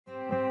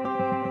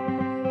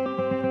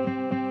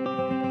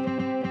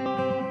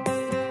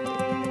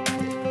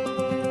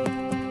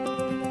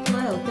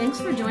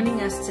Thanks for joining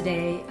us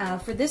today.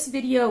 For this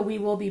video, we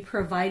will be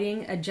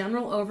providing a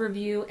general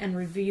overview and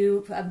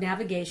review of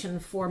navigation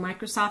for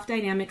Microsoft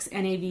Dynamics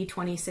NAV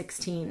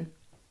 2016.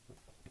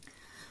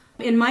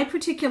 In my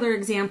particular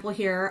example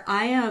here,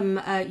 I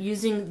am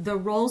using the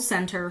Role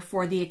Center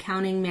for the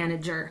Accounting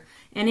Manager.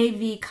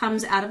 NAV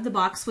comes out of the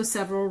box with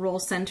several role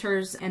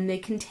centers, and they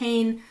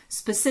contain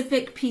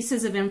specific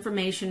pieces of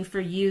information for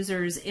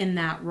users in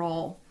that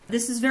role.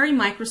 This is very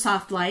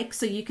Microsoft-like,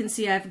 so you can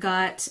see I've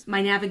got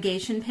my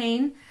navigation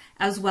pane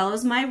as well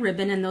as my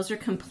ribbon, and those are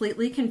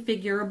completely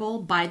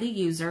configurable by the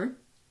user.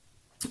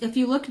 If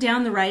you look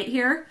down the right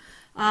here,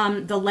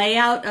 the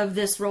layout of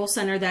this role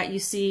center that you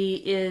see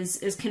is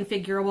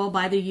configurable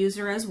by the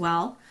user as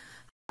well.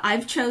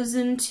 I've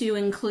chosen to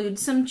include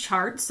some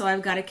charts, so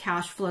I've got a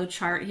cash flow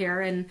chart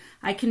here, and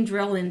I can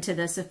drill into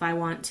this if I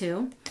want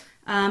to.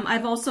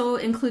 I've also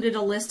included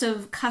a list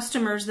of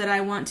customers that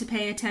I want to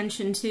pay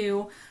attention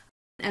to,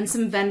 and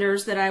some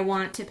vendors that I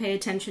want to pay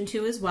attention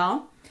to as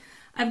well.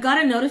 I've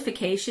got a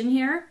notification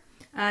here.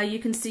 You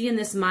can see in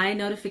this My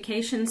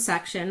Notifications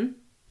section,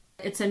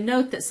 it's a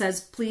note that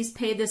says, please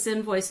pay this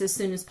invoice as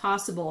soon as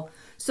possible.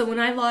 So when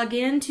I log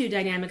into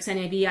Dynamics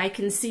NAV, I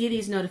can see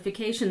these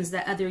notifications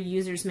that other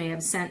users may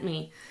have sent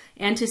me.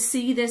 And to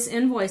see this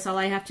invoice, all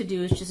I have to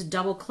do is just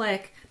double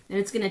click, and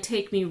it's going to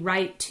take me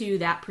right to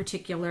that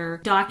particular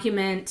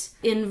document,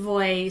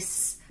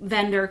 invoice,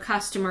 vendor,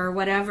 customer,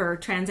 whatever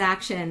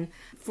transaction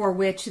for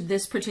which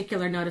this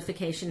particular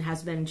notification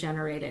has been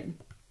generated.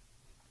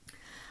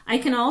 I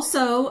can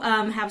also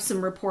have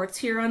some reports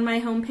here on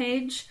my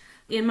homepage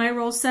in my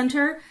Role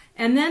Center,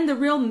 and then the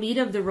real meat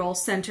of the Role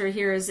Center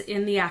here is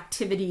in the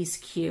Activities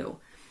queue.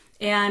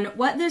 And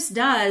what this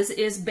does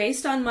is,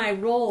 based on my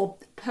role,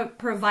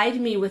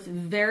 provide me with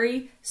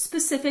very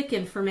specific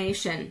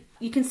information.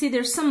 You can see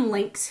there's some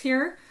links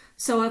here.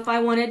 So if I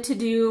wanted to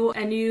do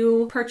a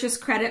new purchase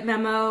credit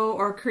memo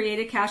or create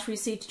a cash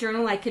receipts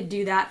journal, I could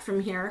do that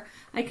from here.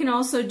 I can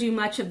also do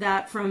much of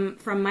that from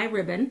my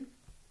ribbon.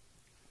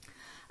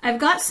 I've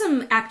got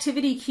some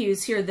activity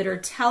cues here that are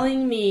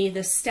telling me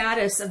the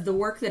status of the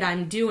work that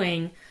I'm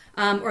doing,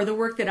 or the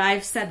work that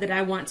I've said that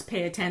I want to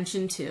pay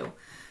attention to.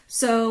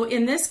 So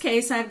in this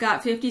case, I've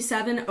got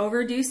 57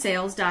 overdue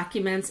sales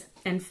documents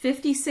and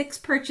 56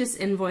 purchase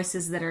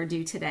invoices that are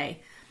due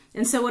today.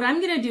 And so what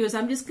I'm going to do is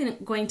I'm just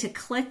going to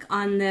click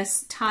on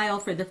this tile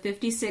for the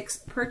 56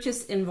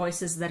 purchase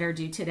invoices that are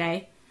due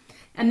today.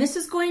 And this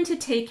is going to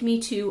take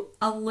me to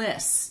a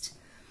list.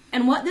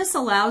 And what this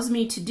allows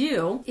me to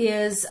do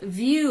is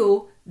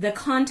view the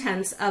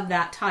contents of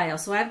that tile.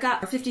 So I've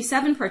got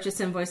 57 purchase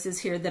invoices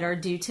here that are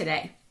due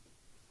today.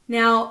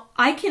 Now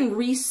I can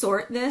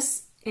resort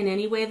this in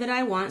any way that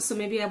I want. So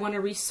maybe I want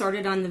to resort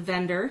it on the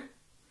vendor.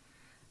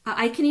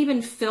 I can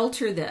even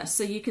filter this.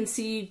 So you can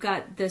see you've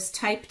got this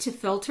type to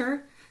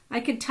filter. I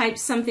could type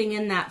something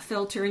in that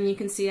filter, and you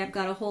can see I've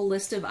got a whole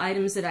list of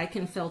items that I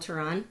can filter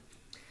on.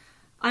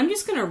 I'm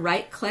just going to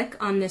right click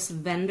on this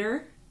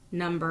vendor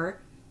number,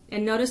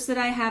 and notice that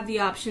I have the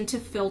option to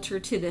filter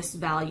to this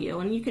value,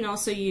 and you can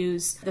also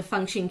use the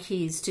function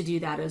keys to do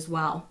that as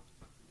well.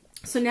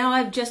 So now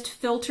I've just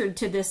filtered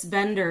to this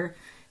vendor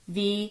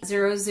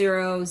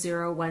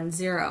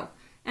V00010.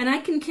 And I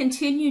can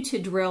continue to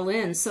drill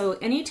in. So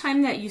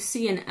anytime that you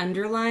see an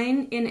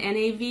underline in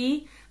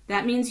NAV,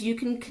 that means you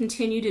can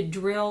continue to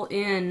drill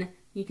in.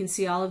 You can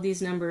see all of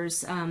these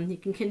numbers. You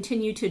can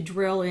continue to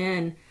drill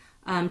in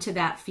to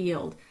that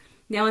field.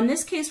 Now in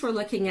this case, we're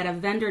looking at a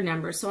vendor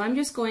number. So I'm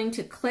just going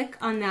to click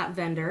on that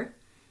vendor,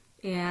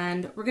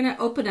 and we're going to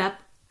open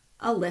up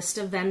a list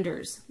of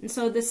vendors. And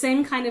so the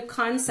same kind of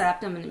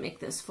concept, I'm going to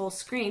make this full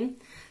screen,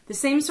 the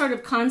same sort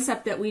of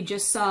concept that we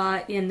just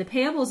saw in the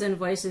payables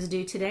invoices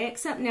due today,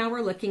 except now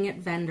we're looking at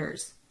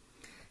vendors.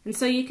 And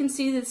so you can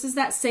see this is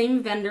that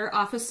same vendor,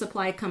 Office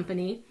Supply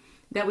Company,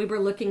 that we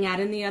were looking at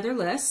in the other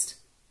list.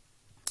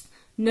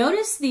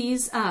 Notice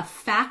these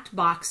fact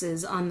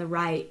boxes on the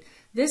right.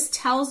 This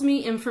tells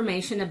me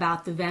information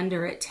about the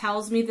vendor. It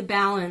tells me the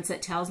balance.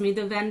 It tells me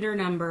the vendor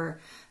number.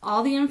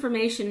 All the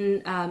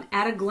information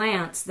at a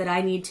glance that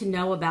I need to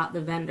know about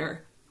the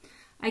vendor.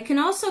 I can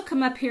also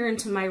come up here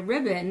into my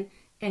ribbon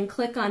and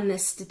click on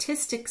this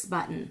statistics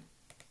button.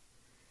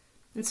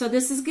 And so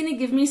this is going to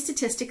give me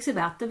statistics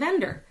about the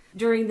vendor.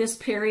 During this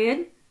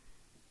period,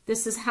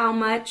 this is how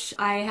much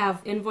I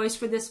have invoiced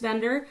for this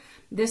vendor.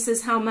 This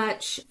is how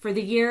much for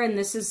the year, and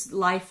this is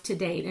life to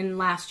date and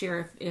last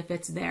year if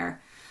it's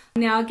there.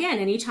 Now again,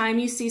 anytime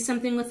you see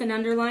something with an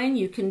underline,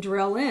 you can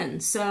drill in.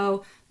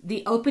 So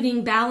the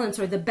opening balance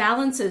or the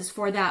balances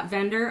for that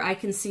vendor, I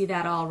can see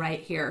that all right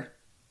here.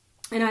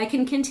 And I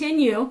can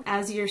continue,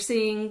 as you're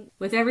seeing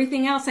with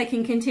everything else, I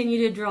can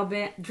continue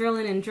to drill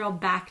in and drill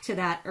back to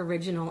that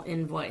original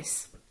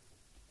invoice.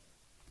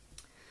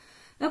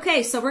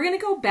 Okay, so we're going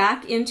to go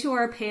back into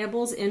our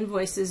payables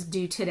invoices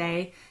due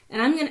today,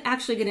 and I'm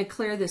actually going to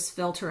clear this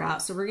filter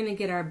out. So we're going to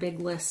get our big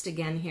list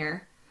again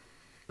here.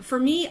 For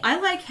me, I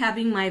like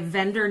having my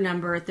vendor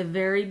number at the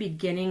very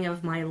beginning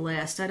of my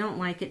list. I don't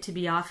like it to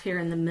be off here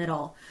in the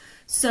middle.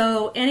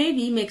 So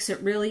NAV makes it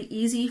really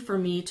easy for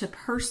me to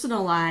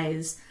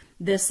personalize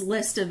this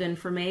list of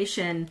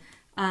information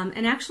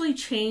and actually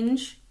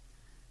change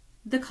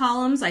the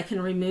columns. I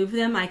can remove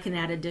them. I can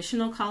add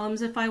additional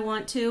columns if I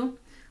want to.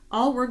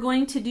 All we're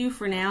going to do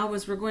for now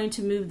is we're going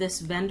to move this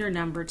vendor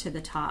number to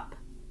the top.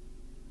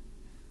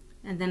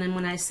 And then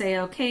when I say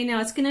OK,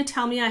 now it's going to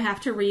tell me I have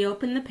to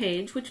reopen the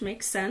page, which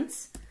makes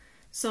sense.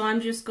 So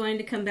I'm just going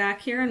to come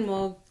back here and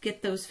we'll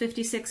get those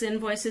 56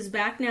 invoices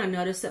back. Now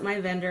notice that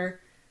my vendor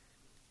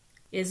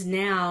is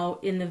now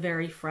in the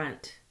very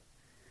front.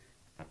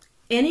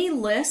 Any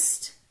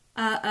list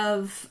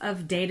of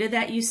data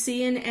that you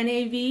see in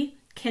NAV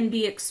can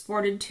be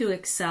exported to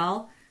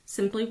Excel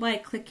simply by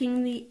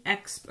clicking the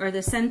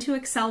Send to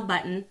Excel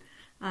button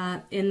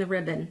in the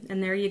ribbon.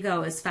 And there you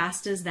go, as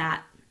fast as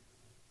that.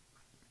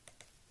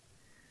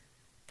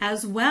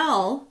 As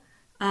well,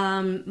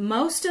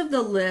 most of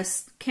the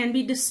lists can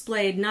be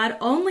displayed not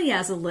only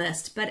as a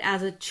list, but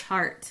as a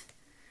chart.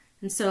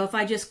 And so if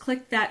I just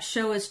click that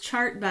Show as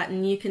Chart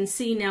button, you can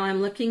see now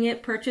I'm looking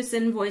at purchase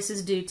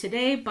invoices due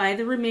today by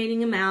the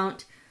remaining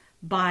amount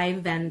by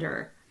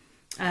vendor.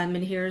 And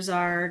here's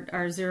our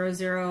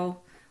 0010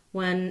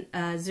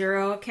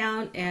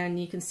 account, and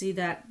you can see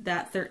that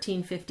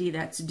 $13.50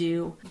 that's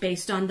due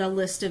based on the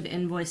list of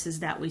invoices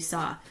that we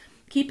saw.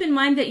 Keep in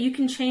mind that you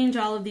can change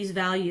all of these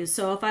values.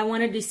 So if I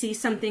wanted to see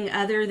something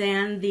other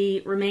than the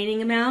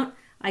remaining amount,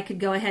 I could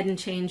go ahead and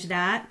change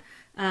that.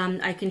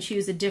 I can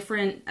choose a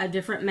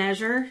different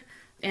measure,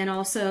 and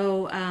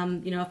also,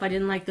 if I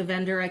didn't like the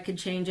vendor, I could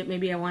change it.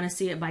 Maybe I want to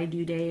see it by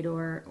due date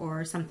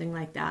or something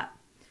like that.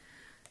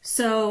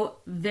 So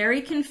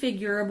very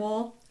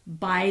configurable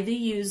by the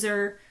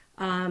user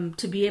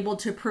to be able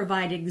to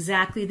provide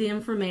exactly the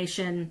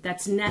information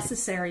that's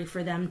necessary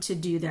for them to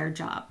do their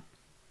job.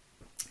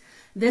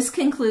 This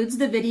concludes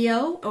the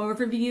video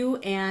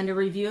overview and a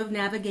review of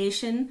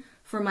navigation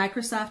for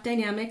Microsoft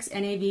Dynamics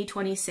NAV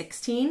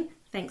 2016.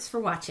 Thanks for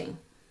watching.